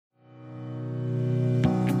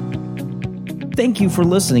Thank you for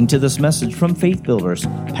listening to this message from Faith Builders.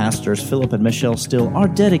 Pastors Philip and Michelle Still are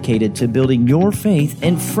dedicated to building your faith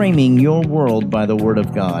and framing your world by the Word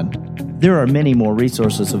of God. There are many more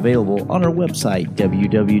resources available on our website,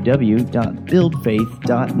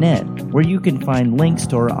 www.buildfaith.net, where you can find links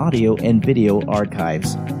to our audio and video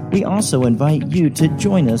archives. We also invite you to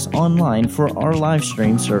join us online for our live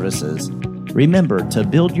stream services. Remember to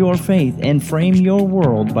build your faith and frame your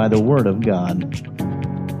world by the Word of God.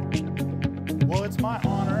 Well, it's my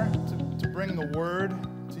honor to bring the Word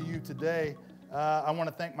to you today. I want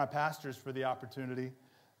to thank my pastors for the opportunity.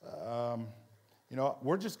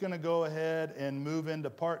 We're just going to go ahead and move into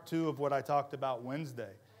part 2 of what I talked about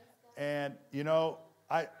Wednesday. And,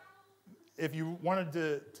 if you wanted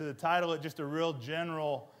to title it just a real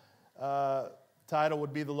general title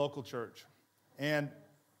would be The Local Church. And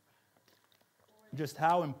just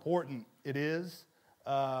how important it is,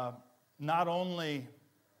 not only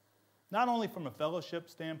from a fellowship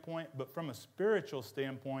standpoint, but from a spiritual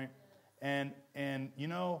standpoint. And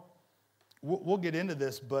we'll get into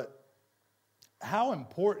this, but how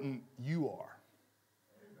important you are.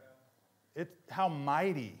 It's how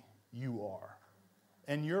mighty you are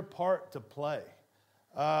and your part to play.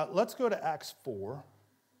 Let's go to Acts 4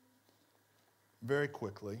 very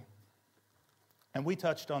quickly. And we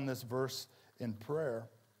touched on this verse in prayer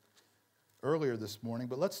earlier this morning,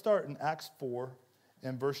 but let's start in Acts 4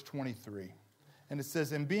 and verse 23. And it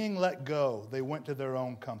says, "And being let go, they went to their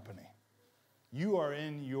own company." You are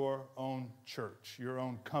in your own church, your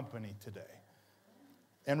own company today.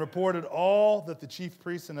 "And reported all that the chief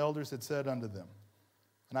priests and elders had said unto them."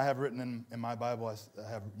 And I have written in my Bible, I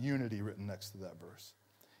have unity written next to that verse.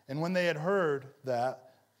 "And when they had heard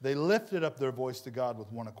that, they lifted up their voice to God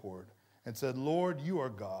with one accord, and said, Lord, you are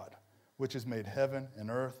God, which has made heaven and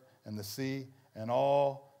earth and the sea and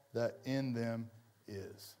all that in them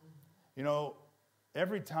is."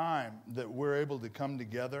 Every time that we're able to come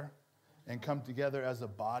together and come together as a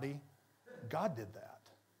body, God did that.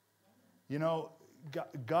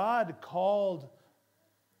 God called,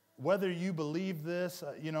 whether you believe this,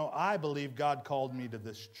 I believe God called me to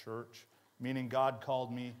this church, meaning God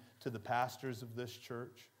called me to the pastors of this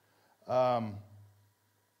church. And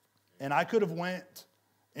I could have went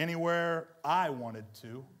anywhere I wanted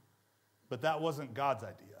to, but that wasn't God's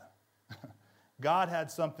idea. God had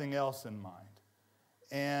something else in mind.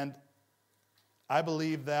 And I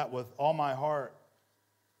believe that with all my heart,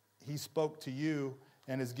 He spoke to you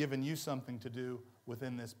and has given you something to do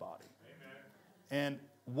within this body. Amen. And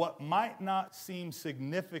what might not seem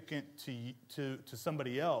significant to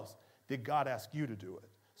somebody else, did God ask you to do it?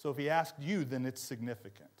 So if He asked you, then it's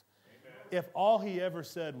significant. Amen. If all He ever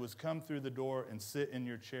said was come through the door and sit in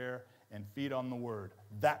your chair and feed on the Word,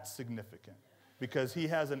 that's significant because He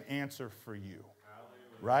has an answer for you.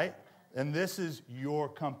 Hallelujah. Right? And this is your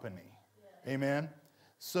company. Yeah. Amen?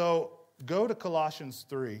 So go to Colossians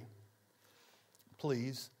 3,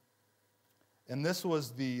 please. And this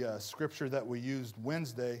was the scripture that we used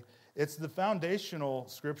Wednesday. It's the foundational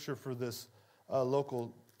scripture for this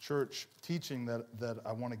local church teaching that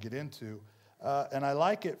I want to get into. And I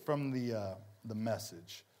like it from the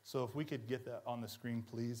Message. So if we could get that on the screen,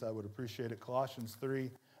 please, I would appreciate it. Colossians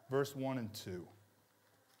 3, verse 1 and 2.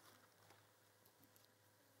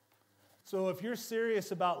 So if you're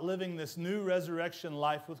serious about living this new resurrection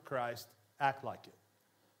life with Christ, act like it.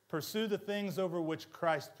 Pursue the things over which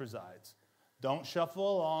Christ presides. Don't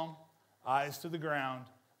shuffle along, eyes to the ground,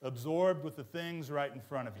 absorbed with the things right in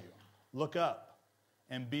front of you. Look up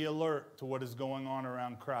and be alert to what is going on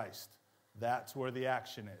around Christ. That's where the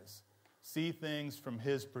action is. See things from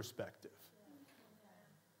His perspective.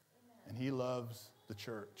 And He loves the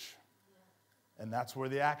church. And that's where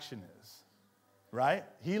the action is. Right?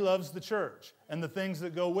 He loves the church and the things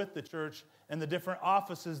that go with the church and the different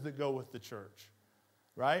offices that go with the church.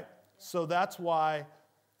 Right? So that's why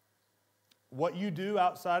what you do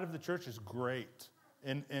outside of the church is great.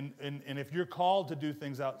 And if you're called to do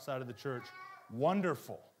things outside of the church,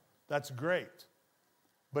 wonderful. That's great.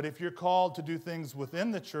 But if you're called to do things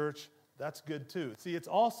within the church, that's good too. See, it's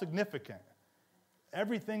all significant.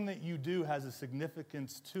 Everything that you do has a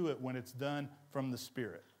significance to it when it's done from the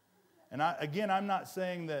Spirit. And I'm not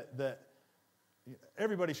saying that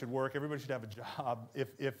everybody should work, everybody should have a job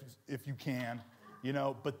if you can,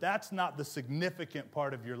 but that's not the significant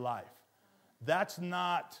part of your life. That's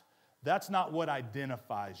not what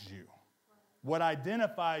identifies you. What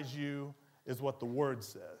identifies you is what the Word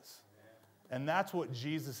says. And that's what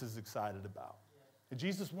Jesus is excited about. And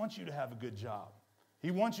Jesus wants you to have a good job.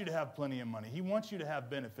 He wants you to have plenty of money. He wants you to have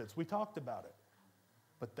benefits. We talked about it.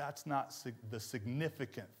 But that's not the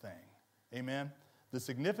significant thing. Amen? The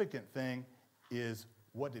significant thing is,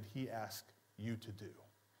 what did he ask you to do?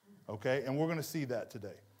 Okay, and we're going to see that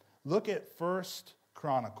today. Look at 1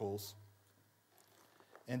 Chronicles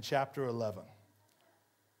in chapter 11.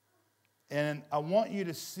 And I want you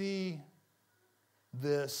to see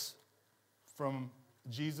this from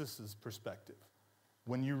Jesus' perspective.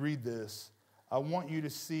 When you read this, I want you to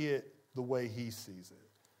see it the way he sees it.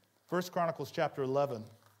 1 Chronicles chapter 11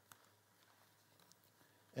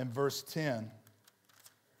 and verse 10.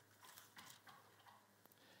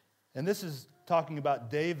 And this is talking about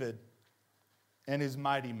David and his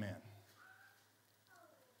mighty men.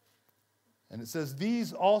 And it says,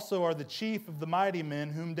 "These also are the chief of the mighty men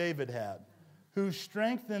whom David had, who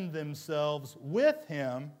strengthened themselves with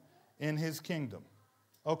him in his kingdom."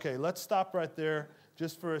 Okay, let's stop right there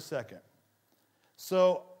just for a second.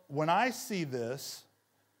 So when I see this,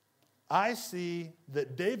 I see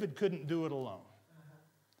that David couldn't do it alone.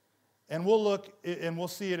 And we'll look, and we'll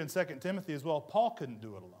see it in 2 Timothy as well. Paul couldn't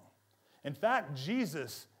do it alone. In fact,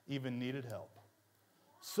 Jesus even needed help.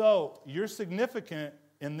 So you're significant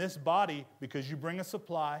in this body because you bring a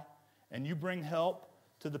supply and you bring help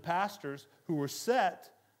to the pastors who were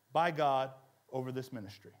set by God over this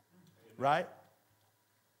ministry. Right?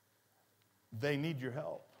 They need your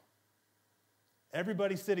help.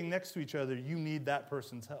 Everybody sitting next to each other, you need that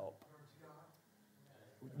person's help.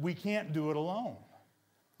 We can't do it alone.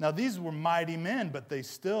 Now, these were mighty men, but they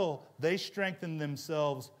strengthened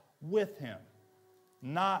themselves with him,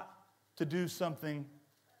 not to do something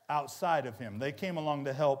outside of him. They came along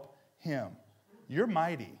to help him. You're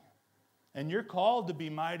mighty, and you're called to be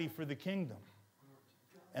mighty for the kingdom.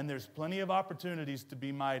 And there's plenty of opportunities to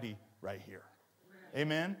be mighty right here.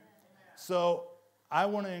 Amen? So I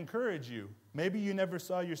want to encourage you. Maybe you never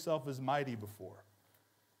saw yourself as mighty before.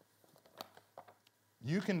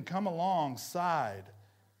 You can come alongside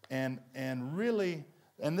and really,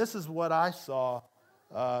 and this is what I saw,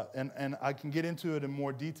 and I can get into it in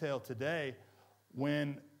more detail today.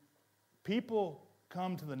 When people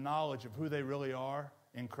come to the knowledge of who they really are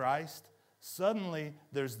in Christ, suddenly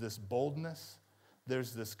there's this boldness,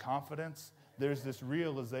 there's this confidence, there's this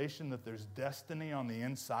realization that there's destiny on the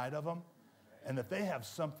inside of them, and that they have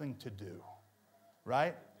something to do,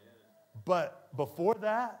 right? But before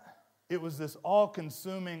that, it was this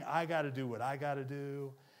all-consuming, I got to do what I got to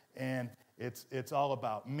do, and it's all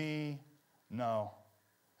about me. No.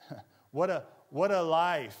 What a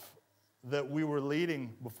life that we were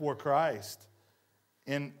leading before Christ.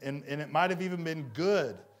 And it might have even been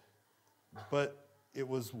good, but it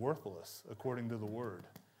was worthless according to the Word.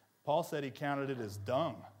 Paul said he counted it as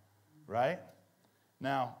dung, right?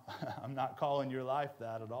 Now, I'm not calling your life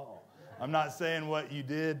that at all. I'm not saying what you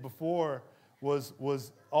did before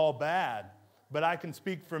was all bad, but I can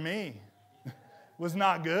speak for me. Was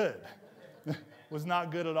not good. Was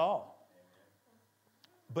not good at all.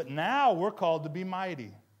 But now we're called to be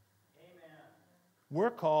mighty.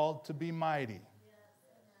 We're called to be mighty.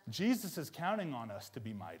 Jesus is counting on us to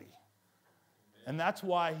be mighty. And that's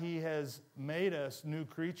why he has made us new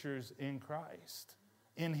creatures in Christ,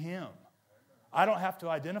 in him. I don't have to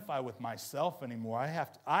identify with myself anymore.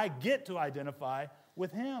 I get to identify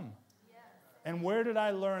with him. And where did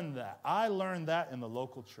I learn that? I learned that in the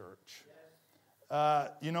local church.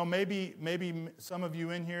 Maybe some of you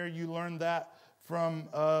in here, you learned that from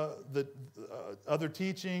the other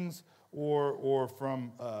teachings or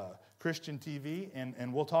from Christian TV,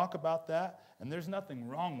 and we'll talk about that, and there's nothing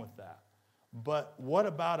wrong with that. But what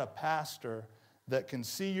about a pastor that can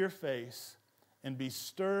see your face and be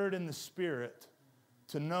stirred in the Spirit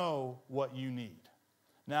to know what you need?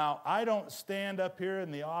 Now, I don't stand up here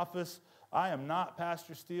in the office. I am not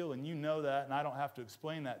Pastor Steele, and you know that, and I don't have to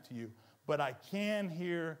explain that to you. But I can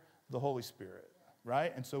hear the Holy Spirit,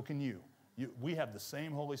 right? And so can you. We have the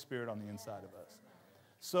same Holy Spirit on the inside of us.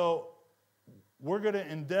 So we're going to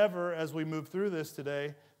endeavor, as we move through this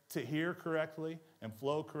today, to hear correctly and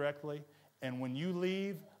flow correctly. And when you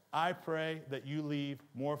leave, I pray that you leave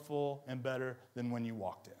more full and better than when you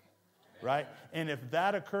walked in, right? And if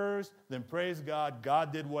that occurs, then praise God.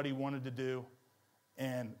 God did what he wanted to do,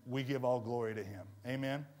 and we give all glory to him.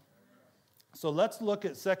 Amen? So let's look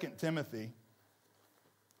at 2 Timothy,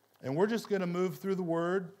 and we're just going to move through the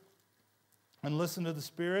Word and listen to the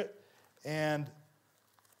Spirit, and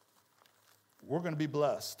we're going to be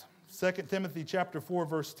blessed. 2 Timothy chapter 4,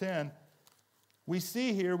 verse 10, we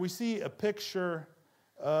see a picture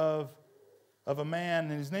of a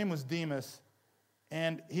man, and his name was Demas,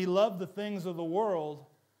 and he loved the things of the world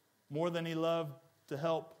more than he loved to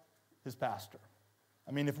help his pastor.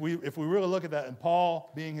 I mean, if we really look at that, and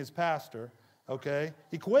Paul being his pastor, okay,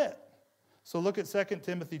 he quit. So look at 2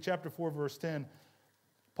 Timothy chapter 4, verse 10.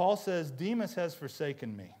 Paul says, Demas has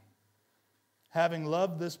forsaken me, having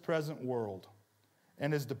loved this present world,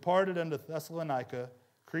 and is departed unto Thessalonica,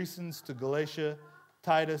 Crescens to Galatia,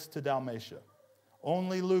 Titus to Dalmatia.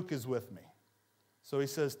 Only Luke is with me. So he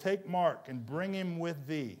says, take Mark and bring him with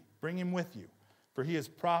thee, bring him with you, for he is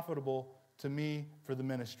profitable to me for the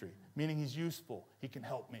ministry. Meaning he's useful. He can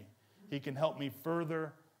help me. He can help me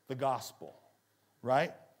further the gospel.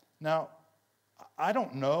 Right? Now, I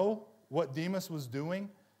don't know what Demas was doing,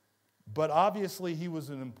 but obviously he was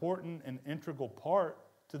an important and integral part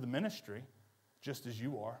to the ministry, just as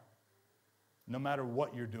you are. No matter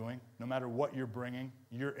what you're doing, no matter what you're bringing,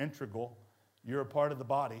 you're integral. You're a part of the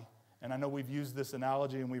body. And I know we've used this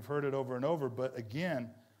analogy and we've heard it over and over, but again,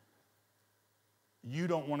 you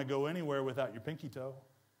don't want to go anywhere without your pinky toe.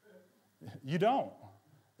 You don't.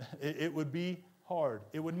 It would be hard.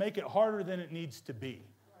 It would make it harder than it needs to be.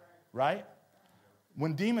 Right?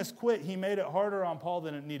 When Demas quit, he made it harder on Paul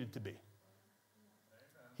than it needed to be.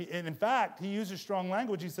 And in fact, he uses strong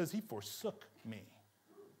language. He says, he forsook me.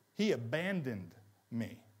 He abandoned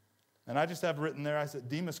me. And I just have written there, I said,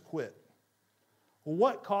 Demas quit. Well,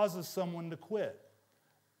 what causes someone to quit?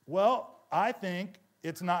 Well, I think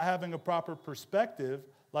it's not having a proper perspective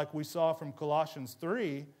like we saw from Colossians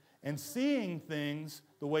 3 and seeing things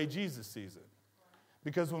the way Jesus sees it.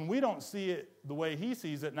 Because when we don't see it the way he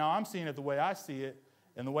sees it, now I'm seeing it the way I see it,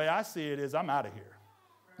 and the way I see it is I'm out of here.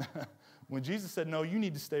 When Jesus said, no, you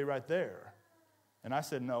need to stay right there. And I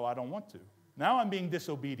said, no, I don't want to. Now I'm being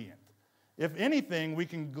disobedient. If anything, we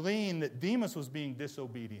can glean that Demas was being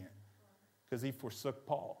disobedient because he forsook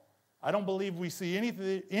Paul. I don't believe we see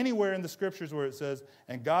anything anywhere in the scriptures where it says,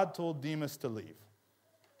 and God told Demas to leave.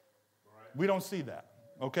 We don't see that,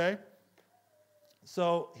 okay?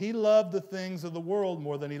 So he loved the things of the world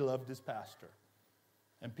more than he loved his pastor.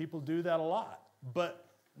 And people do that a lot. But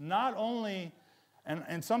not only,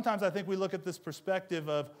 and sometimes I think we look at this perspective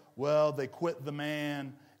of, well, they quit the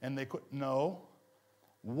man and they quit. No.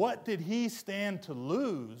 What did he stand to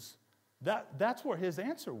lose? That's where his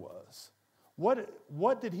answer was.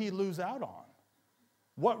 What did he lose out on?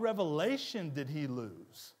 What revelation did he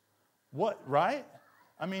lose? Right?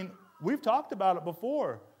 I mean, we've talked about it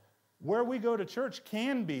before. Where we go to church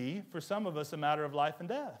can be, for some of us, a matter of life and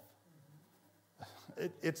death.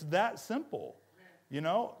 It's that simple, you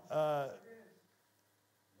know.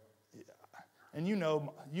 And you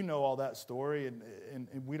know all that story, and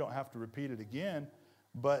we don't have to repeat it again.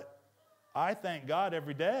 But I thank God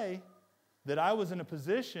every day that I was in a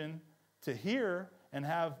position to hear and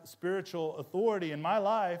have spiritual authority in my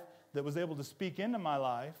life that was able to speak into my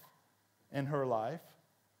life and her life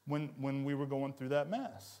when we were going through that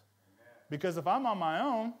mess. Because if I'm on my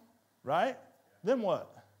own, right, then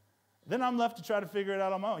what? Then I'm left to try to figure it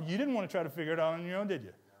out on my own. You didn't want to try to figure it out on your own, did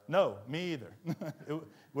you? No, me either. It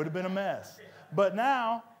would have been a mess. But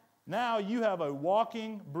now you have a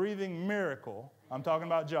walking, breathing miracle. I'm talking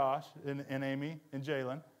about Josh and Amy and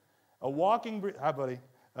Jalen. Hi, buddy.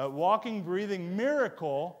 A walking, breathing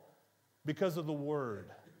miracle because of the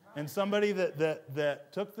Word. And somebody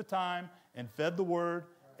that took the time and fed the Word,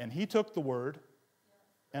 and he took the Word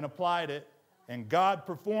and applied it, and God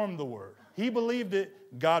performed the Word. He believed it,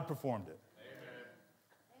 God performed it.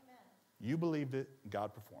 Amen. You believed it,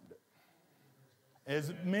 God performed it.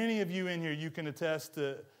 As many of you in here, you can attest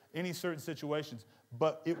to any certain situations,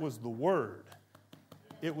 but it was the Word.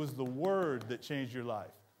 It was the Word that changed your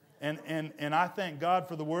life. And I thank God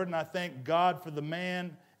for the Word, and I thank God for the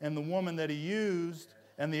man and the woman that he used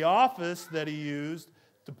and the office that he used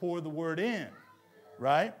to pour the Word in,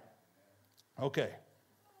 right? Okay.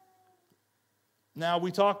 Now,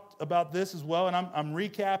 we talked about this as well, and I'm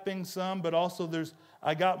recapping some, but also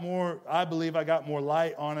I believe I got more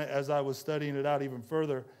light on it as I was studying it out even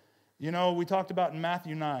further. You know, we talked about in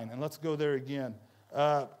Matthew 9, and let's go there again.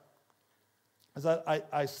 As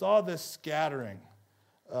I saw this scattering,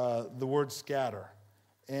 the word scatter,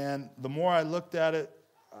 and the more I looked at it,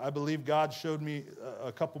 I believe God showed me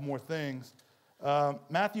a couple more things.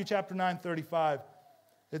 Matthew chapter 9, 35,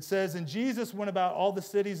 it says, and Jesus went about all the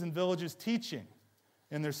cities and villages teaching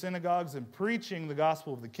in their synagogues and preaching the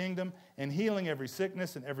gospel of the kingdom and healing every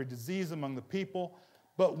sickness and every disease among the people.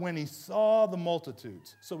 But when he saw the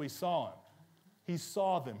multitudes, so he saw him. He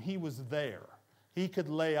saw them. He was there. He could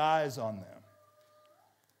lay eyes on them.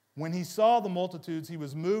 When he saw the multitudes, he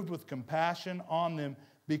was moved with compassion on them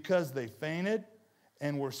because they fainted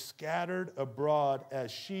and were scattered abroad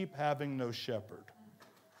as sheep having no shepherd.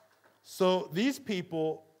 So these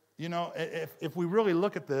people, you know, if we really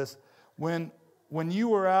look at this, when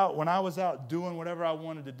I was out doing whatever I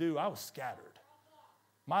wanted to do, I was scattered.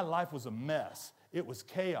 My life was a mess. It was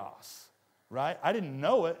chaos. right? I didn't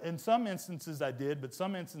know it. In some instances I did, but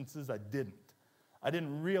some instances I didn't. I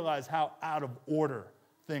didn't realize how out of order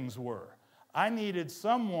things were. I needed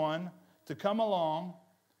someone to come along,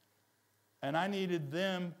 and I needed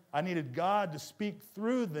God to speak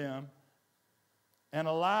through them and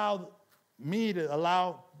allow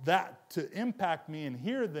that to impact me and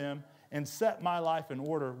hear them and set my life in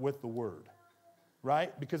order with the word,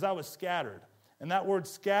 right? Because I was scattered. And that word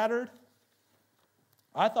scattered,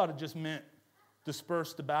 I thought it just meant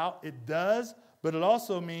dispersed about. It does, but it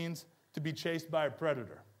also means to be chased by a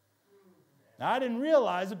predator. Now, I didn't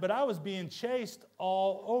realize it, but I was being chased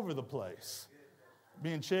all over the place.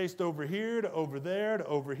 Being chased over here to over there to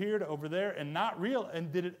over here to over there, and not real.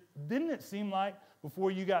 And didn't it seem like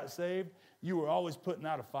before you got saved, you were always putting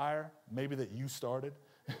out a fire, maybe that you started?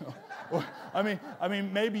 Or, I mean,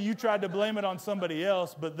 maybe you tried to blame it on somebody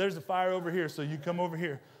else, but there's a fire over here, so you come over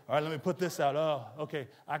here. All right, let me put this out. Oh, okay,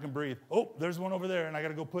 I can breathe. Oh, there's one over there, and I got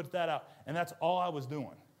to go put that out. And that's all I was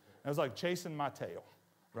doing. It was like chasing my tail,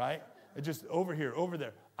 right? It just over here, over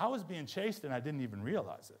there. I was being chased, and I didn't even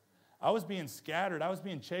realize it. I was being scattered. I was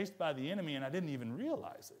being chased by the enemy, and I didn't even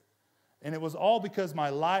realize it. And it was all because my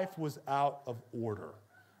life was out of order,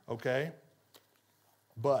 okay?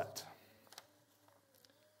 But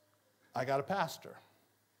I got a pastor.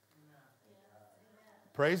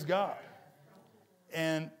 Praise God.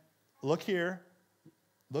 And look here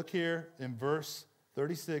in verse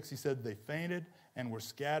 36, he said, they fainted and were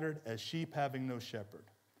scattered as sheep having no shepherd.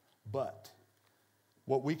 But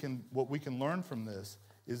what we can learn from this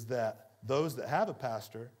is that those that have a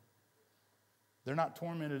pastor, they're not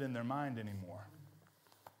tormented in their mind anymore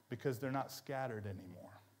because they're not scattered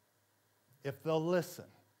anymore. If they'll listen,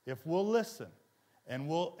 if we'll listen, and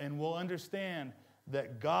we'll understand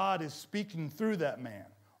that God is speaking through that man,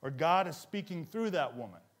 or God is speaking through that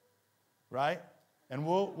woman, right? And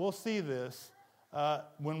we'll see this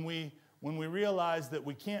when we realize that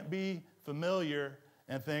we can't be familiar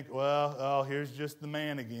and think, well, oh, here's just the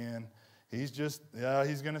man again. He's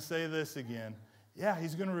going to say this again. Yeah,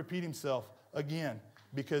 he's going to repeat himself again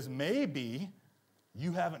because maybe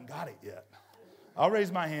you haven't got it yet. I'll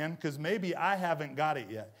raise my hand because maybe I haven't got it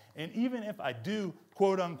yet. And even if I do,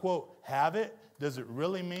 quote unquote, have it, does it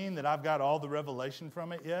really mean that I've got all the revelation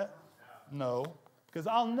from it yet? No, because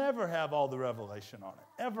I'll never have all the revelation on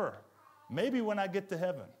it, ever. Maybe when I get to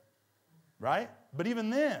heaven, right? But even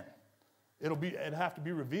then, it'll have to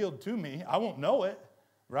be revealed to me. I won't know it,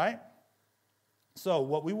 right? So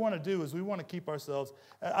what we want to do is we want to keep ourselves,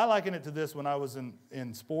 I liken it to this when I was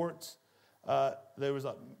in sports. There was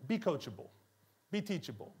be coachable, be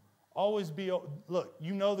teachable. Always look,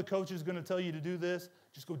 you know the coach is going to tell you to do this,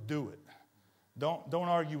 just go do it. Don't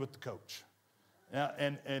argue with the coach.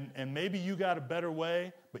 And maybe you got a better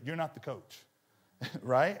way, but you're not the coach,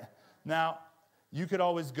 right? Now, you could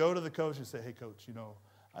always go to the coach and say, hey, coach,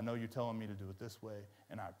 I know you're telling me to do it this way,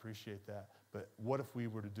 and I appreciate that, but what if we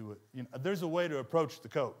were to do it? There's a way to approach the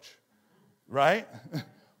coach, right?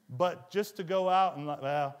 But just to go out and,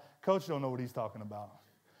 well, coach don't know what he's talking about.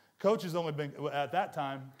 Coach has only been, at that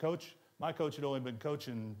time, my coach had only been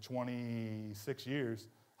coaching 26 years.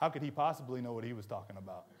 How could he possibly know what he was talking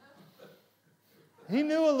about? He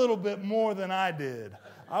knew a little bit more than I did.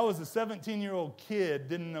 I was a 17-year-old kid,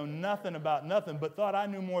 didn't know nothing about nothing, but thought I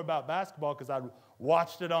knew more about basketball because I'd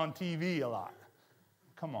watched it on TV a lot.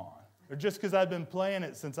 Come on. Or just because I'd been playing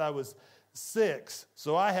it since I was 6.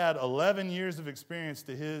 So I had 11 years of experience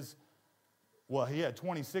to his, well, he had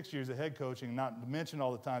 26 years of head coaching, not to mention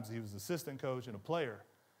all the times he was assistant coach and a player.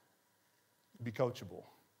 Be coachable.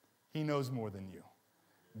 He knows more than you.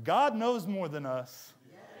 God knows more than us.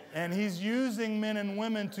 And he's using men and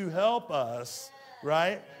women to help us,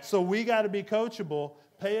 right? So we got to be coachable,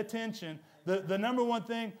 pay attention. The number one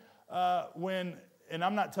thing and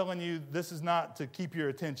I'm not telling you this is not to keep your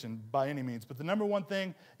attention by any means, but the number one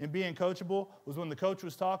thing in being coachable was when the coach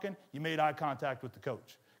was talking, you made eye contact with the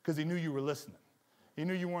coach because he knew you were listening. He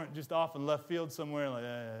knew you weren't just off in left field somewhere like,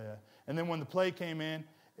 yeah. And then when the play came in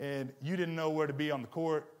and you didn't know where to be on the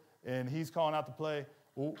court and he's calling out the play,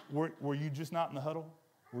 well, were you just not in the huddle?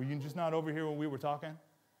 Were you just not over here when we were talking?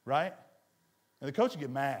 Right? And the coach would get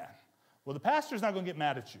mad. Well, the pastor's not going to get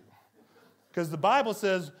mad at you. Because the Bible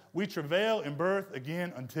says we travail in birth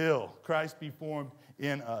again until Christ be formed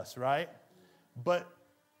in us, right? But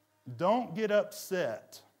don't get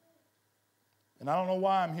upset. And I don't know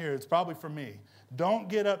why I'm here. It's probably for me. Don't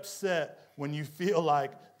get upset when you feel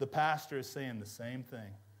like the pastor is saying the same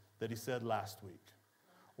thing that he said last week.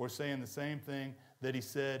 Or saying the same thing that he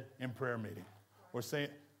said in prayer meeting. Or saying,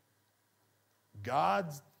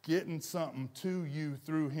 God's getting something to you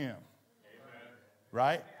through him.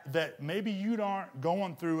 right? That maybe you aren't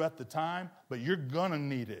going through at the time, but you're going to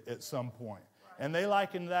need it at some point. And they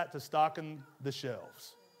liken that to stocking the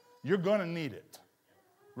shelves. You're going to need it,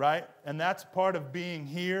 right? And that's part of being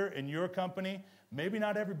here in your company. Maybe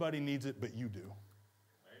not everybody needs it, but you do,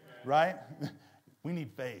 right? We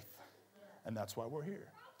need faith, and that's why we're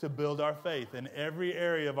here, to build our faith in every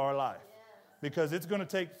area of our life. Because it's going to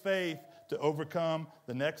take faith to overcome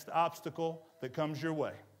the next obstacle that comes your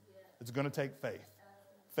way. It's going to take faith.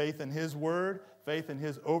 Faith in His Word, faith in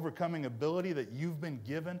His overcoming ability that you've been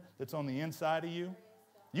given that's on the inside of you.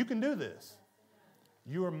 You can do this.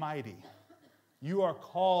 You are mighty. You are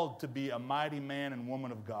called to be a mighty man and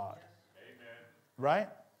woman of God. Amen. Right?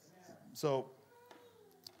 So,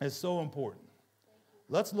 it's so important.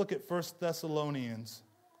 Let's look at 1 Thessalonians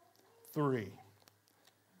 3.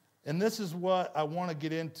 And this is what I want to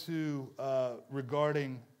get into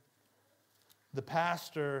regarding the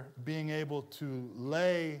pastor being able to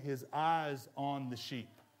lay his eyes on the sheep.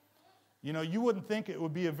 You know, you wouldn't think it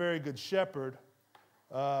would be a very good shepherd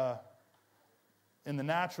in the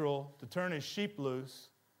natural to turn his sheep loose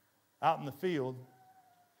out in the field,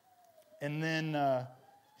 and then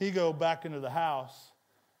he go back into the house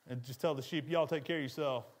and just tell the sheep, y'all take care of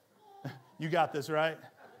yourself. You got this, right?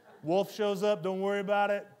 Wolf shows up, don't worry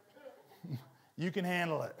about it. You can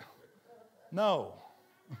handle it. No.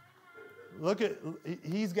 Look at,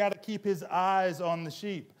 he's got to keep his eyes on the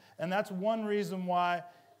sheep. And that's one reason why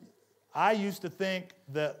I used to think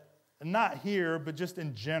that, not here, but just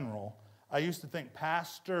in general, I used to think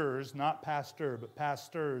pastors, not pastor, but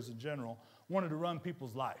pastors in general, wanted to run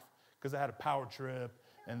people's life because they had a power trip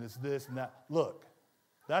and this and that. Look,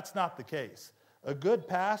 that's not the case. A good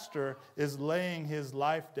pastor is laying his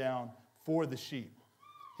life down for the sheep.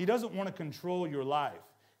 He doesn't want to control your life.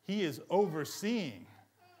 He is overseeing,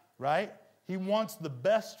 right? He wants the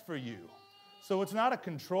best for you. So it's not a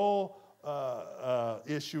control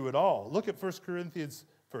issue at all. Look at 1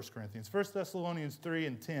 Thessalonians 3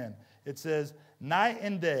 and 10. It says, night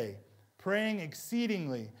and day, praying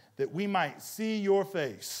exceedingly that we might see your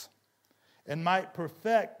face and might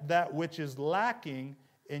perfect that which is lacking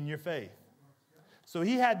in your faith. So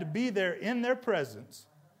he had to be there in their presence,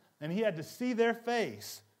 and he had to see their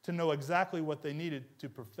face to know exactly what they needed to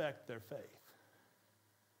perfect their faith.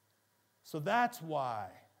 So that's why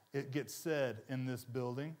it gets said in this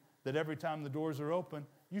building that every time the doors are open,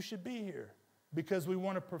 you should be here, because we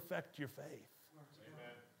want to perfect your faith.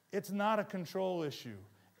 Amen. It's not a control issue.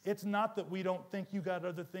 It's not that we don't think you got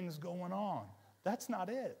other things going on. That's not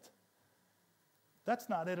it. That's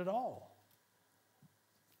not it at all.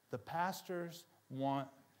 The pastors want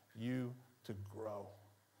you to grow,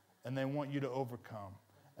 and they want you to overcome,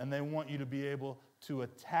 and they want you to be able to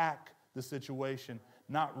attack the situation,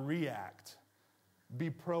 not react. Be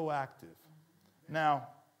proactive. Now,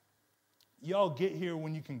 y'all get here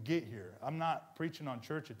when you can get here. I'm not preaching on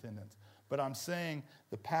church attendance, but I'm saying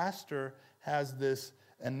the pastor has this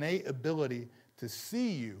innate ability to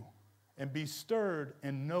see you and be stirred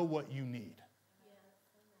and know what you need.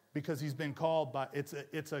 Because he's been called by, it's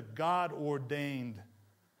a God-ordained.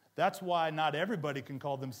 That's why not everybody can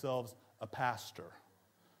call themselves a pastor.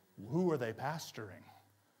 Who are they pastoring?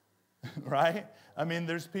 Right? I mean,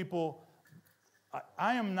 there's people,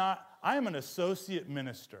 I am an associate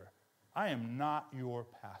minister. I am not your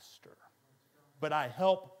pastor. But I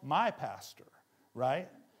help my pastor, right?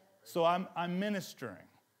 So I'm ministering.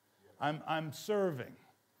 I'm serving.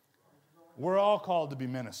 We're all called to be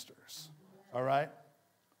ministers, all right?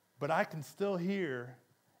 But I can still hear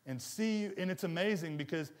and see you, and it's amazing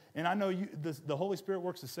because, and I know the Holy Spirit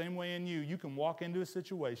works the same way in you. You can walk into a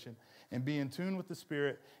situation and be in tune with the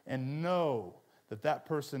Spirit and know that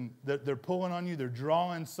person, that they're pulling on you, they're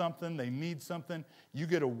drawing something, they need something. You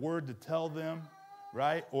get a word to tell them,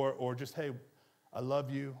 right? Or just, hey, I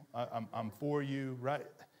love you, I'm for you, right?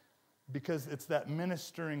 Because it's that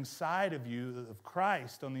ministering side of you, of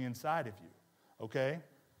Christ on the inside of you, okay?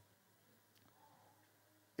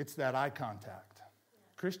 It's that eye contact.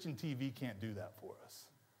 Christian TV can't do that for us.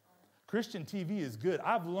 Christian TV is good.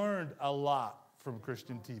 I've learned a lot from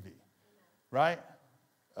Christian TV, right?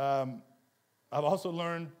 I've also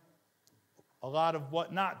learned a lot of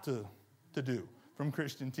what not to do from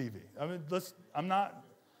Christian TV. I mean,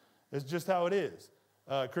 it's just how it is.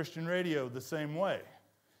 Christian radio, the same way.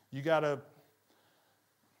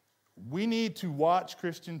 We need to watch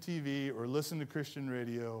Christian TV or listen to Christian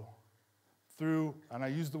radio through, and I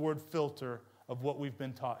use the word filter, of what we've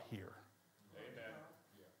been taught here. Amen.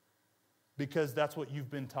 Because that's what you've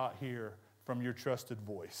been taught here from your trusted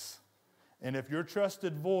voice. And if your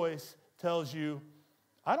trusted voice tells you,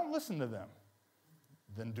 I don't listen to them,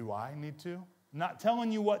 then do I need to? Not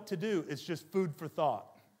telling you what to do. It's just food for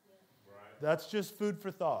thought. Right. That's just food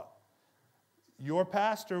for thought. Your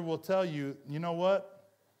pastor will tell you, you know what?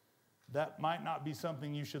 That might not be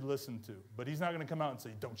something you should listen to. But he's not going to come out and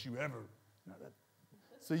say, don't you ever. No,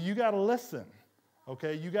 so you got to listen.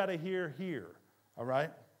 Okay? You got to hear. All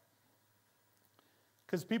right?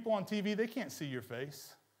 Because people on TV, they can't see your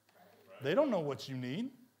face. They don't know what you need.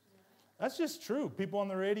 That's just true. People on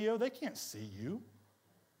the radio, they can't see you.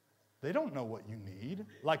 They don't know what you need.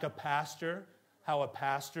 Like a pastor, how a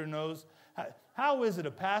pastor knows. How is it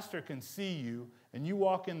a pastor can see you and you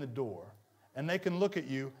walk in the door and they can look at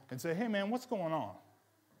you and say, hey man, what's going on?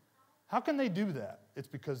 How can they do that? It's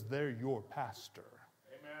because they're your pastor.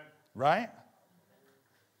 Amen. Right?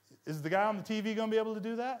 Is the guy on the TV going to be able to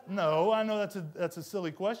do that? No, I know that's a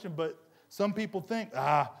silly question, but some people think,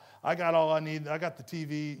 I got all I need. I got the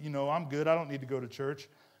TV, I'm good. I don't need to go to church.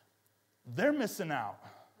 They're missing out.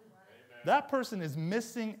 Amen. That person is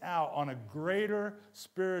missing out on a greater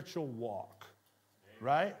spiritual walk.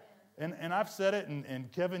 Amen. Right? And I've said it,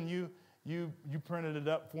 and Kevin, you printed it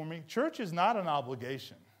up for me. Church is not an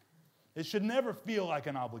obligation. It should never feel like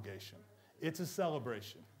an obligation. It's a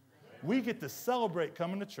celebration. We get to celebrate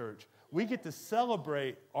coming to church. We get to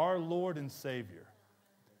celebrate our Lord and Savior.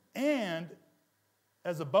 And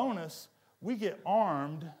as a bonus, we get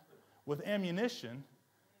armed with ammunition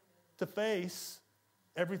to face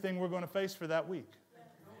everything we're going to face for that week.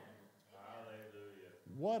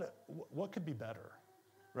 Hallelujah. What could be better,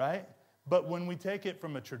 right? But when we take it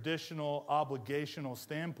from a traditional, obligational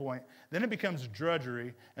standpoint, then it becomes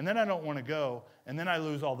drudgery, and then I don't want to go, and then I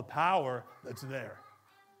lose all the power that's there.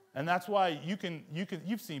 And that's why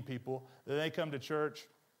you've seen people that they come to church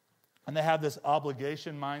and they have this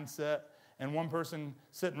obligation mindset, and one person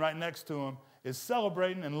sitting right next to them is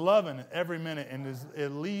celebrating and loving it every minute, and it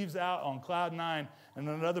leaves out on cloud nine, and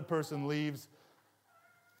another person leaves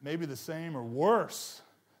maybe the same or worse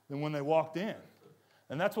than when they walked in.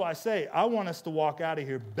 And that's why I say I want us to walk out of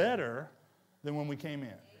here better than when we came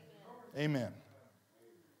in. Amen.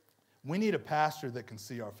 We need a pastor that can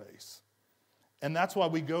see our face. And that's why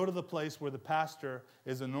we go to the place where the pastor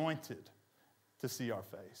is anointed to see our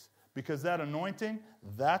face. Because that anointing,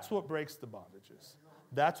 that's what breaks the bondages.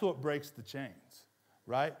 That's what breaks the chains,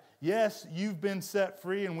 right? Yes, you've been set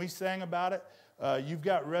free, and we sang about it. You've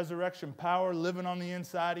got resurrection power living on the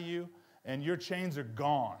inside of you, and your chains are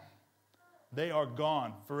gone. They are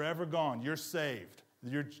gone, forever gone. You're saved.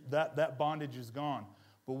 That bondage is gone.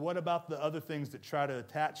 But what about the other things that try to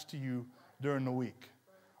attach to you during the week?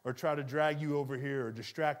 Or try to drag you over here or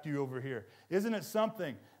distract you over here? Isn't it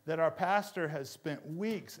something that our pastor has spent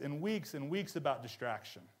weeks and weeks and weeks about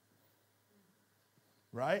distraction?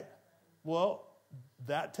 Right? Well,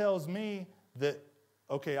 that tells me that,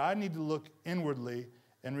 okay, I need to look inwardly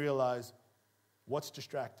and realize what's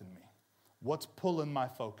distracting me. What's pulling my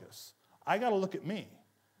focus? I got to look at me.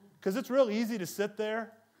 Because it's real easy to sit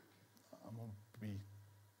there. I'm going to be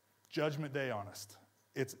Judgment Day honest.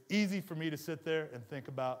 It's easy for me to sit there and think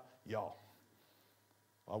about y'all.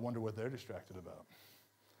 I wonder what they're distracted about.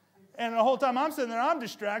 And the whole time I'm sitting there, I'm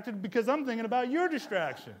distracted because I'm thinking about your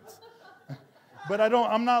distractions. But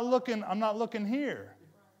I'm not looking here.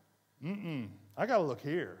 I got to look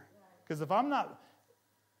here. Because if I'm not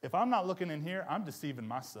looking in here, I'm deceiving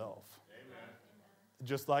myself. Amen.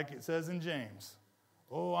 Just like it says in James.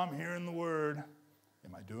 Oh, I'm hearing the word.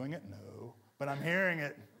 Am I doing it? No. But I'm hearing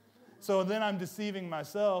it. So then I'm deceiving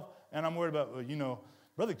myself, and I'm worried about,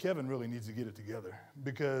 Brother Kevin really needs to get it together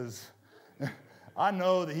because I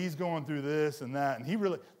know that he's going through this and that, and he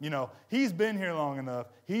really, he's been here long enough.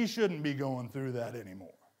 He shouldn't be going through that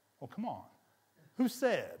anymore. Well, come on. Who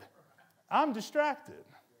said? I'm distracted,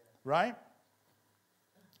 right?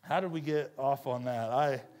 How did we get off on that?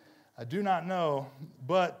 I do not know,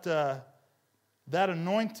 but that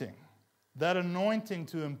anointing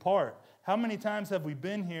to impart. How many times have we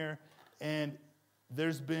been here and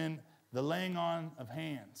there's been the laying on of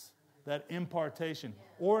hands, that impartation,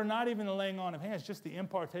 or not even the laying on of hands, just the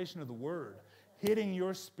impartation of the word, hitting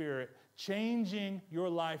your spirit, changing your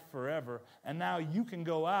life forever, and now you can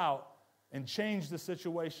go out and change the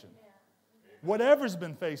situation. Whatever's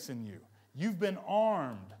been facing you, you've been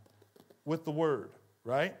armed with the word,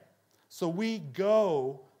 right? So we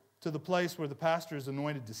go to the place where the pastor is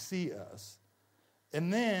anointed to see us,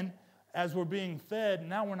 and then as we're being fed,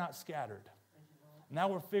 now we're not scattered. Now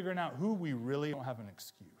we're figuring out who we really don't have an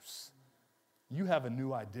excuse. You have a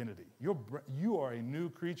new identity. You are a new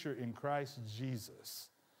creature in Christ Jesus.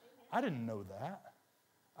 I didn't know that.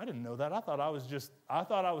 I thought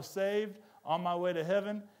I was saved on my way to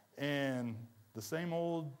heaven and the same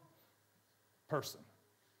old person.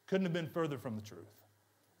 Couldn't have been further from the truth.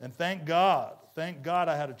 And thank God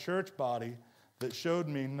I had a church body that showed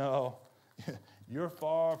me, no, you're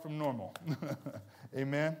far from normal.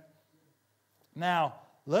 Amen? Now,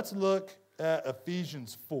 let's look at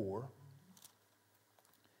Ephesians 4.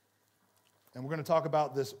 And we're going to talk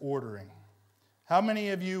about this ordering. How many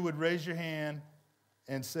of you would raise your hand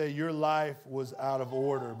and say your life was out of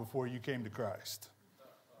order before you came to Christ?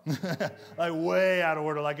 Like way out of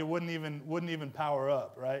order, like it wouldn't even power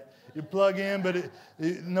up, right? You plug in, but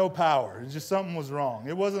no power. It's just something was wrong.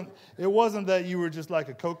 It wasn't that you were just like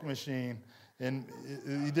a Coke machine and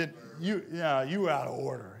you were out of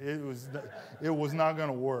order. It was not going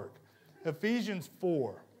to work. Ephesians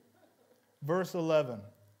 4, verse 11.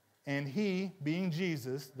 And he, being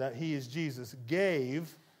Jesus, that he is Jesus,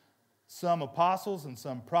 gave some apostles and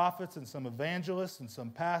some prophets and some evangelists and some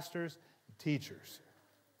pastors and teachers.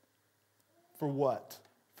 For what?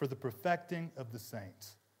 For the perfecting of the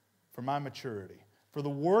saints, for my maturity, for the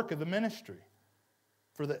work of the ministry,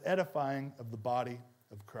 for the edifying of the body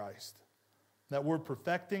of Christ. That word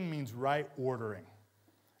perfecting means right ordering,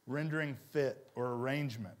 rendering fit or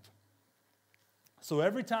arrangement. So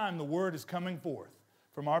every time the word is coming forth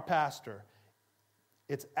from our pastor,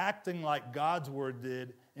 it's acting like God's word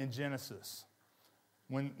did in Genesis.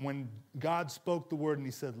 When God spoke the word and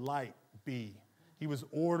he said, light be, he was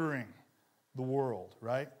ordering the world,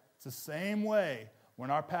 right? It's the same way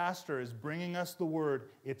when our pastor is bringing us the word,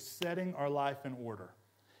 it's setting our life in order.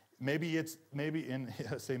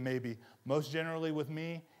 Most generally with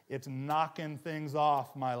me, it's knocking things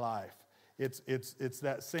off my life. It's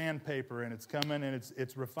that sandpaper and it's coming and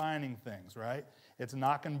it's refining things, right? It's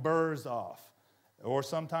knocking burrs off or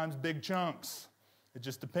sometimes big chunks. It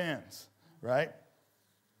just depends, right?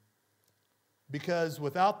 Because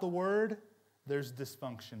without the word, there's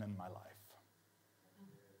dysfunction in my life.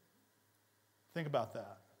 Think about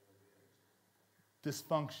that.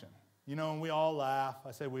 Dysfunction. You know, and we all laugh.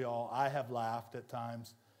 I say we all. I have laughed at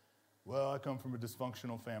times. Well, I come from a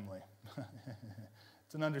dysfunctional family.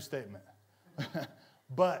 It's an understatement.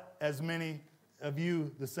 But as many of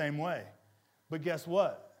you the same way. But guess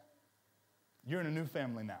what? You're in a new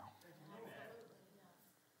family now.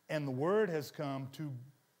 And the word has come to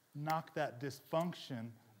knock that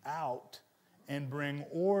dysfunction out and bring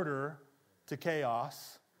order to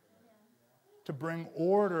chaos, to bring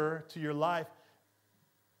order to your life.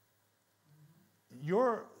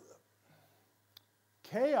 Your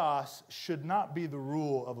chaos should not be the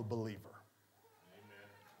rule of a believer.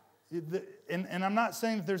 And I'm not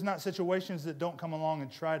saying that there's not situations that don't come along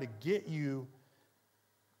and try to get you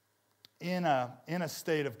in a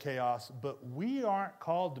state of chaos, but we aren't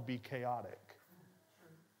called to be chaotic.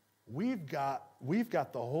 We've got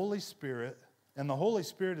the Holy Spirit, and the Holy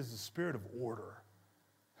Spirit is the spirit of order,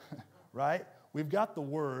 right? We've got the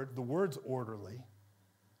Word. The Word's orderly.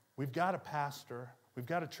 We've got a pastor. We've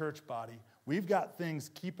got a church body. We've got things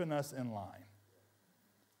keeping us in line.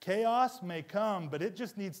 Chaos may come, but it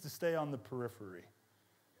just needs to stay on the periphery.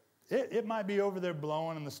 It might be over there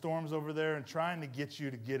blowing and the storm's over there and trying to get you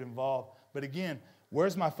to get involved. But again,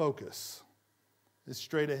 where's my focus? It's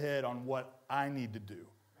straight ahead on what I need to do,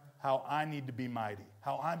 how I need to be mighty,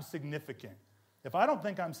 how I'm significant. If I don't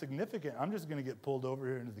think I'm significant, I'm just going to get pulled over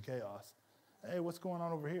here into the chaos. Hey, what's going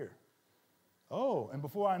on over here? Oh, and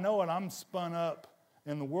before I know it, I'm spun up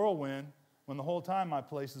in the whirlwind when the whole time my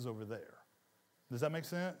place is over there. Does that make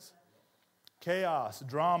sense? Chaos,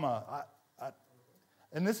 drama.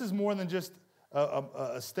 And this is more than just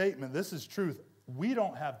a statement. This is truth. We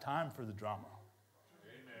don't have time for the drama.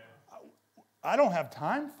 Amen. I don't have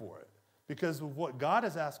time for it because of what God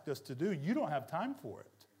has asked us to do. You don't have time for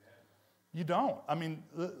it. Amen. You don't. I mean,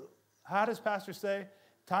 how does Pastor say?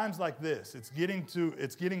 Times like this. It's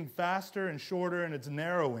getting faster and shorter and it's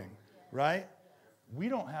narrowing, right? We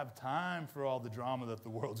don't have time for all the drama that the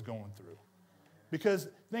world's going through. Because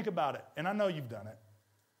think about it, and I know you've done it,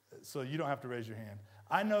 so you don't have to raise your hand.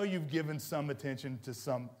 I know you've given some attention to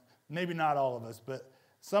some, maybe not all of us, but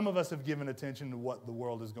some of us have given attention to what the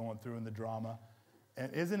world is going through in the drama.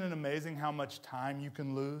 And isn't it amazing how much time you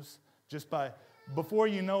can lose just by, before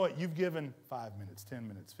you know it, you've given 5 minutes, 10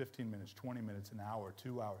 minutes, 15 minutes, 20 minutes, an hour,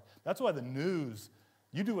 2 hours. That's why the news,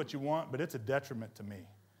 you do what you want, but it's a detriment to me.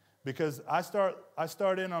 Because I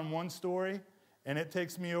start in on one story, and it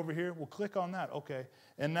takes me over here. Well, click on that. Okay.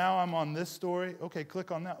 And now I'm on this story. Okay, click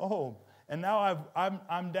on that. Oh, and now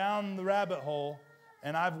I'm down the rabbit hole,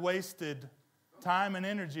 and I've wasted time and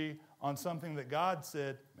energy on something that God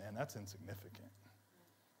said, man, that's insignificant.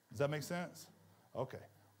 Does that make sense? Okay.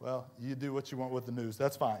 Well, you do what you want with the news.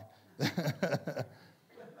 That's fine.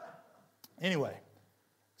 Anyway,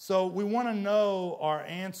 So we want to know our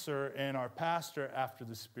answer and our pastor after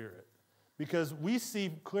the Spirit. Because we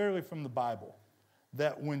see clearly from the Bible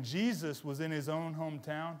that when Jesus was in his own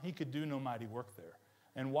hometown, he could do no mighty work there.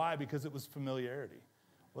 And why? Because it was familiarity.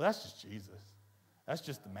 Well, that's just Jesus. That's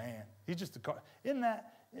just the man. He's just a car. Isn't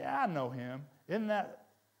that, yeah, I know him. Isn't that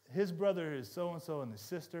his brother is so-and-so and his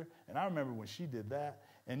sister? And I remember when she did that.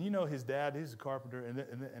 And you know his dad, he's a carpenter, and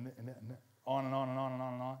on and on and on and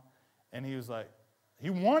on and on. And he was like, he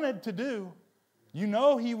wanted to do. You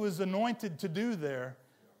know he was anointed to do there.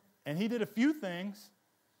 And he did a few things,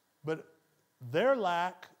 but their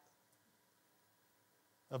lack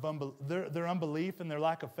of their unbelief and their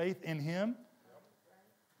lack of faith in him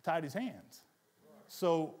tied his hands.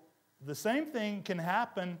 So the same thing can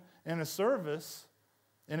happen in a service,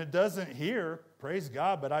 and it doesn't here, praise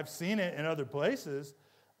God, but I've seen it in other places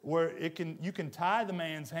where you can tie the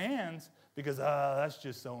man's hands because, that's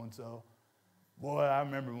just so-and-so. Boy, I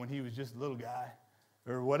remember when he was just a little guy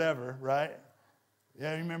or whatever, right?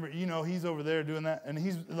 Yeah, you remember, he's over there doing that. And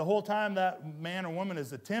the whole time that man or woman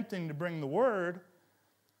is attempting to bring the word,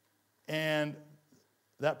 and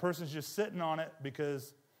that person's just sitting on it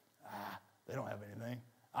because they don't have anything.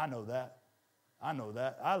 I know that.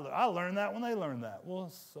 I learned that when they learned that. Well,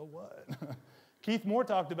 so what? Keith Moore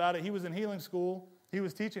talked about it. He was in healing school. He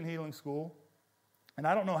was teaching healing school. And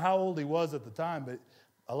I don't know how old he was at the time, but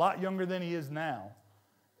a lot younger than he is now.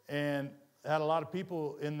 And had a lot of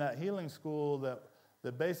people in that healing school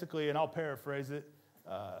that basically, and I'll paraphrase it,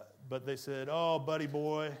 but they said, oh, buddy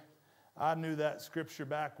boy, I knew that scripture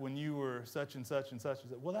back when you were such and such and such.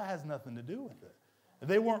 Well, that has nothing to do with it.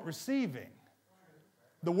 They weren't receiving.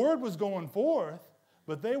 The word was going forth,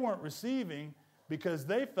 but they weren't receiving because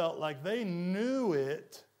they felt like they knew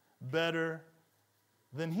it better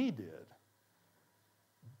than he did.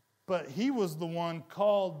 But he was the one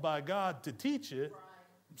called by God to teach it,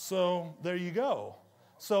 so there you go.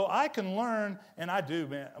 So I can learn, and I do,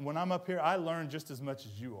 man. When I'm up here, I learn just as much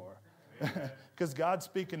as you are. Because God's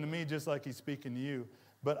speaking to me just like he's speaking to you.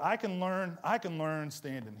 But I can learn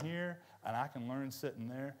standing here, and I can learn sitting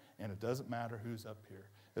there, and it doesn't matter who's up here.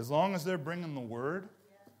 As long as they're bringing the word,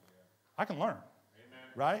 I can learn,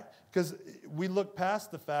 right? Because we look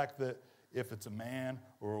past the fact that if it's a man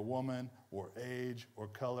or a woman or age or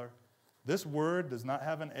color, this word does not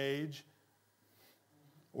have an age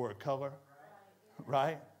or a color,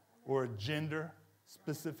 right? Or a gender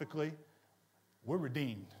specifically. We're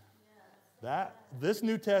redeemed. This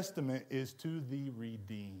New Testament is to the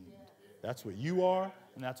redeemed. That's what you are,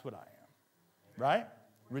 and that's what I am. Right?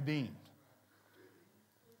 Redeemed.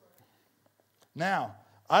 Now,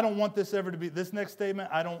 I don't want this ever to be, this next statement,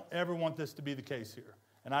 I don't ever want this to be the case here.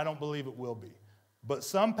 And I don't believe it will be. But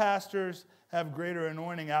some pastors have greater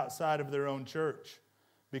anointing outside of their own church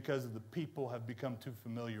because the people have become too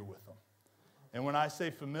familiar with them. And when I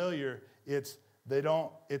say familiar, they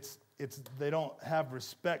don't have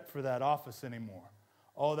respect for that office anymore.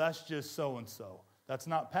 Oh, that's just so-and-so. That's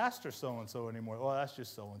not Pastor so-and-so anymore. Oh, that's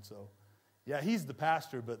just so-and-so. Yeah, he's the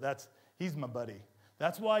pastor, but he's my buddy.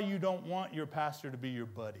 That's why you don't want your pastor to be your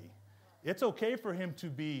buddy. It's okay for him to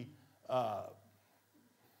be,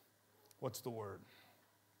 what's the word?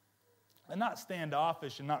 And not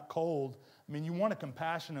standoffish and not cold. I mean, you want a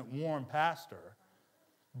compassionate, warm pastor,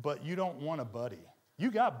 but you don't want a buddy. You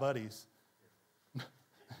got buddies.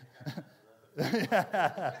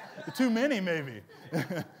 Yeah, too many maybe.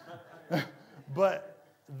 But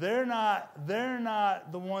they're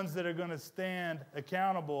not the ones that are going to stand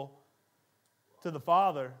accountable to the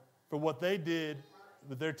Father for what they did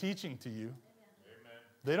with their teaching to you. Amen.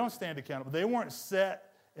 They don't stand accountable. They weren't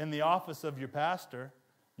set in the office of your pastor.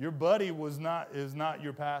 Your buddy is not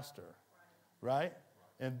your pastor. Right?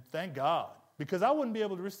 And thank God. Because I wouldn't be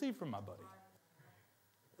able to receive from my buddy.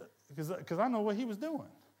 Because I know what he was doing.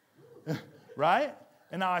 Right?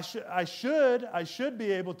 And now I should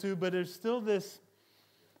be able to, but there's still this,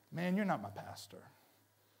 man, you're not my pastor.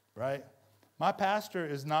 Right? My pastor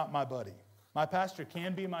is not my buddy. My pastor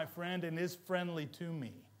can be my friend and is friendly to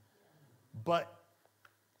me. But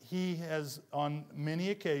he has, on many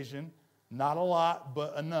occasions, not a lot,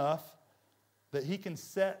 but enough, that he can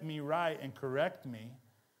set me right and correct me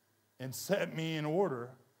and set me in order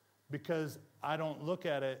because I don't look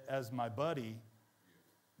at it as my buddy.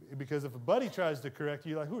 Because if a buddy tries to correct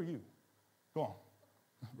you, you're like, who are you? Go on.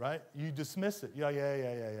 Right? You dismiss it. Yeah.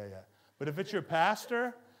 But if it's your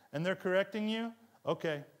pastor and they're correcting you,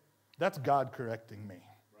 okay. That's God correcting me.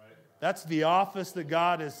 Right. That's the office that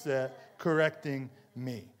God has set correcting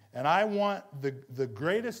me. And I want the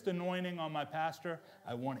greatest anointing on my pastor,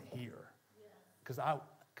 I want it here.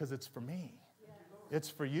 Because it's for me. It's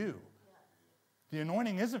for you. The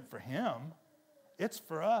anointing isn't for him. It's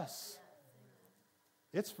for us.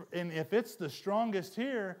 And if it's the strongest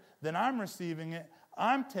here, then I'm receiving it,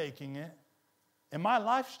 I'm taking it, and my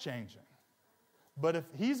life's changing. But if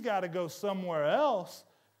he's got to go somewhere else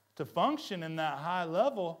to function in that high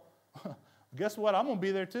level, guess what? I'm going to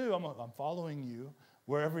be there too. I'm following you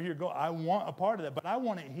wherever you're going. I want a part of that, but I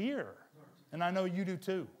want it here. And I know you do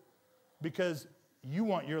too. Because you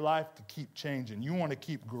want your life to keep changing. You want to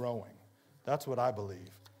keep growing. That's what I believe.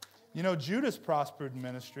 You know, Judas prospered in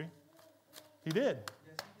ministry. He did.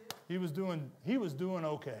 He was doing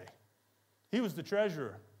okay. He was the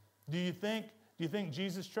treasurer. Do you think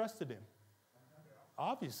Jesus trusted him?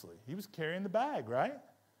 Obviously. He was carrying the bag, right?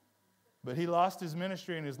 But he lost his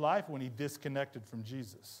ministry and his life when he disconnected from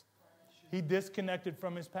Jesus. He disconnected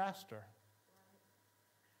from his pastor.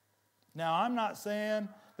 Now, I'm not saying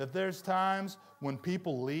that there's times when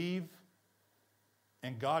people leave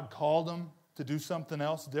and God called them to do something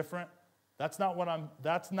else different. That's not what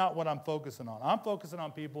I'm focusing on. I'm focusing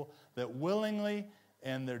on people that willingly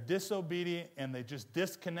and they're disobedient and they just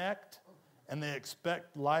disconnect and they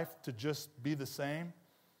expect life to just be the same.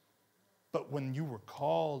 But when you were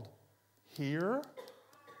called here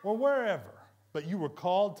or wherever, but you were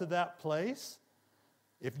called to that place,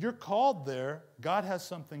 if you're called there, God has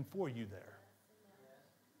something for you there.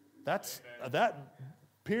 That's that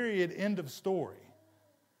period, end of story.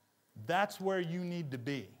 That's where you need to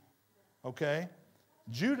be. Okay?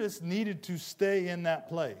 Judas needed to stay in that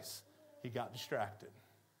place. He got distracted.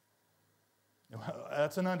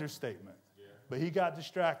 That's an understatement. Yeah. But he got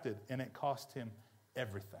distracted, and it cost him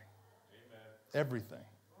everything. Amen. Everything.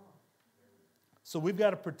 So we've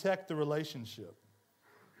got to protect the relationship.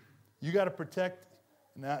 You got to protect,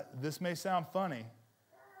 now this may sound funny,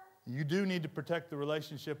 you do need to protect the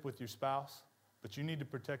relationship with your spouse, but you need to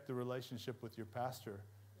protect the relationship with your pastor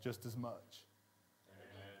just as much.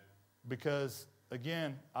 Amen. Because,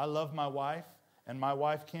 again, I love my wife, and my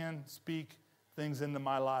wife can speak things into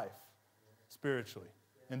my life spiritually,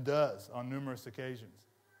 and does on numerous occasions.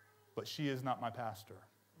 But she is not my pastor.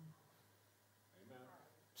 Amen.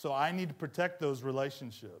 So I need to protect those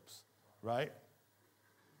relationships, right?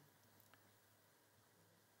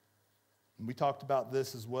 And we talked about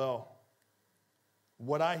this as well.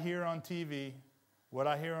 What I hear on TV, what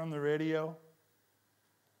I hear on the radio,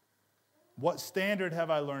 what standard have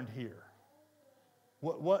I learned here?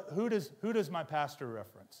 Who does my pastor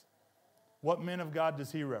reference? What men of God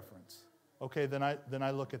does he reference? Okay, then I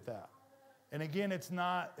look at that. And again, it's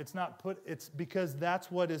because that's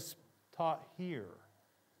what is taught here.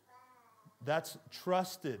 That's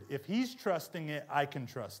trusted. If he's trusting it, I can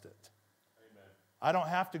trust it. Amen. I don't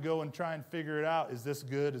have to go and try and figure it out. Is this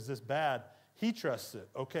good? Is this bad? He trusts it.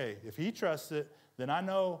 Okay, if he trusts it, then I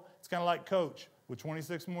know. It's kind of like Coach with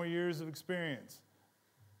 26 more years of experience.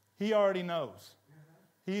 He already knows.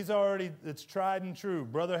 It's tried and true.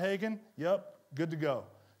 Brother Hagin, yep, good to go.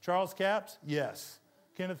 Charles Capps, yes.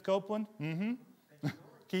 Kenneth Copeland,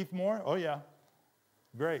 Keith Moore, oh yeah,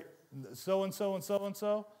 great. So-and-so and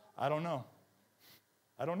so-and-so, I don't know.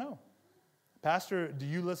 Pastor, do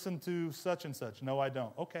you listen to such and such? No, I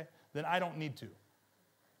don't. Okay, then I don't need to.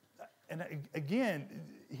 And again,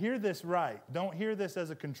 hear this right. Don't hear this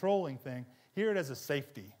as a controlling thing. Hear it as a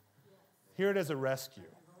safety. Hear it as a rescue,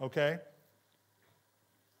 okay?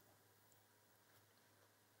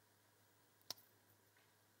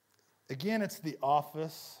 Again, it's the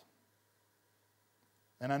office.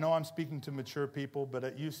 And I know I'm speaking to mature people, but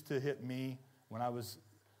it used to hit me when I was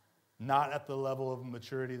not at the level of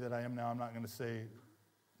maturity that I am now. I'm not going to say.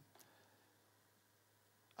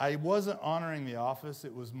 I wasn't honoring the office.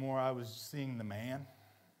 It was more I was seeing the man.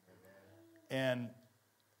 And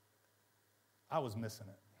I was missing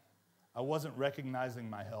it. I wasn't recognizing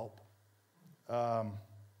my help.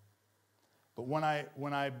 But when I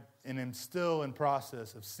am still in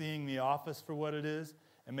process of seeing the office for what it is,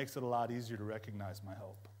 it makes it a lot easier to recognize my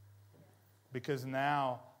help. Because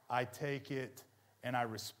now I take it and I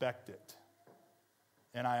respect it.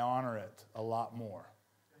 And I honor it a lot more.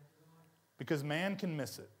 Because man can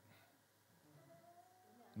miss it.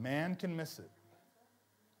 Man can miss it.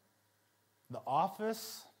 The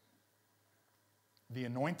office, the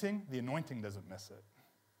anointing doesn't miss it.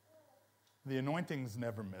 The anointing's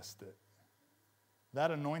never missed it.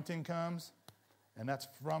 That anointing comes, and that's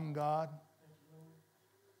from God.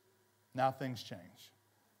 Now things change.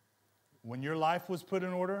 When your life was put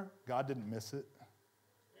in order, God didn't miss it.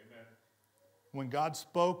 Amen. When God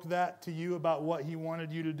spoke that to you about what he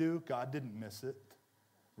wanted you to do, God didn't miss it.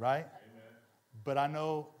 Right? Amen. But I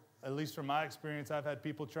know, at least from my experience, I've had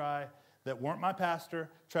people that weren't my pastor,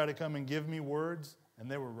 try to come and give me words, and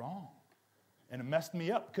they were wrong. And it messed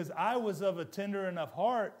me up because I was of a tender enough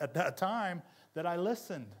heart at that time that I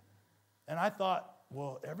listened. And I thought,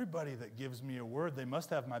 well, everybody that gives me a word, they must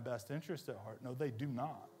have my best interest at heart. No, they do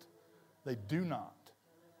not. They do not.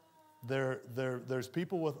 There's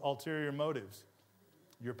people with ulterior motives.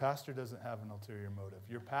 Your pastor doesn't have an ulterior motive.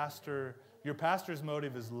 Your pastor's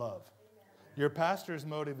motive is love. Your pastor's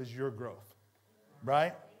motive is your growth,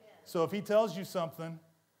 right? So if he tells you something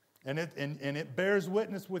and it bears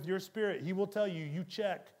witness with your spirit, he will tell you, you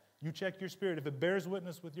check your spirit. If it bears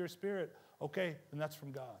witness with your spirit, okay, then that's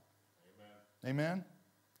from God. Amen?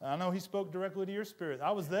 I know he spoke directly to your spirit.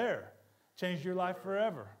 I was there. Changed your life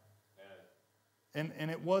forever.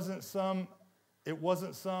 And it wasn't some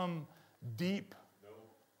deep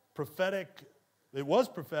prophetic. It was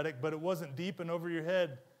prophetic, but it wasn't deep and over your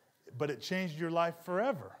head, but it changed your life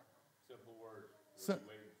forever. Simple words.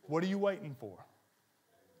 What are you waiting for?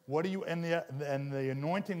 What are you and the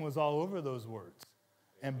anointing was all over those words.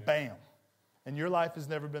 And bam. And your life has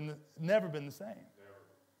never been the same.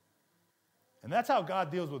 And that's how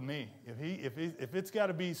God deals with me. If it's got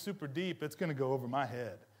to be super deep, it's going to go over my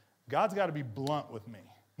head. God's got to be blunt with me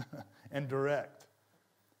and direct.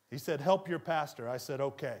 He said, help your pastor. I said,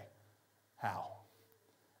 okay. How?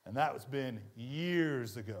 And that was been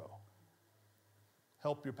years ago.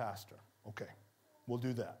 Help your pastor. Okay, we'll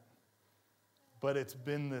do that. But it's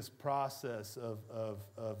been this process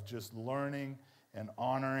of just learning and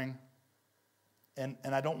honoring. And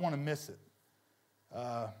I don't want to miss it.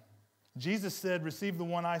 Jesus said, receive the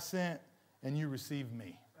one I sent, and you receive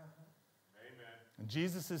me. Amen. And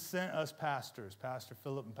Jesus has sent us pastors, Pastor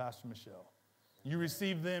Philip and Pastor Michelle. You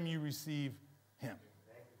receive them, you receive him.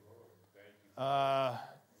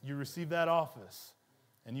 You receive that office,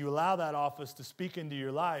 and you allow that office to speak into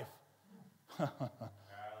your life.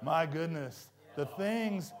 My goodness, the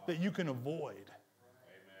things that you can avoid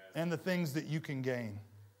and the things that you can gain.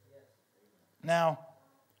 Now,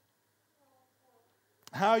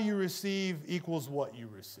 how you receive equals what you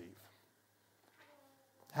receive.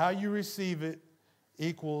 How you receive it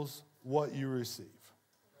equals what you receive.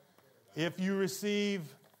 If you receive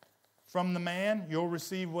from the man, you'll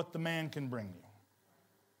receive what the man can bring you.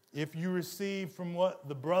 If you receive from what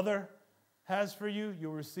the brother has for you,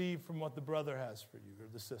 you'll receive from what the brother has for you, or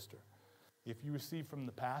the sister. If you receive from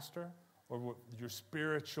the pastor or your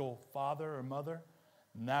spiritual father or mother,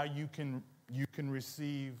 now you can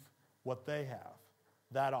receive what they have.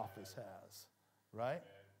 That office has, right?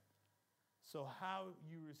 So how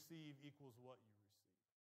you receive equals what you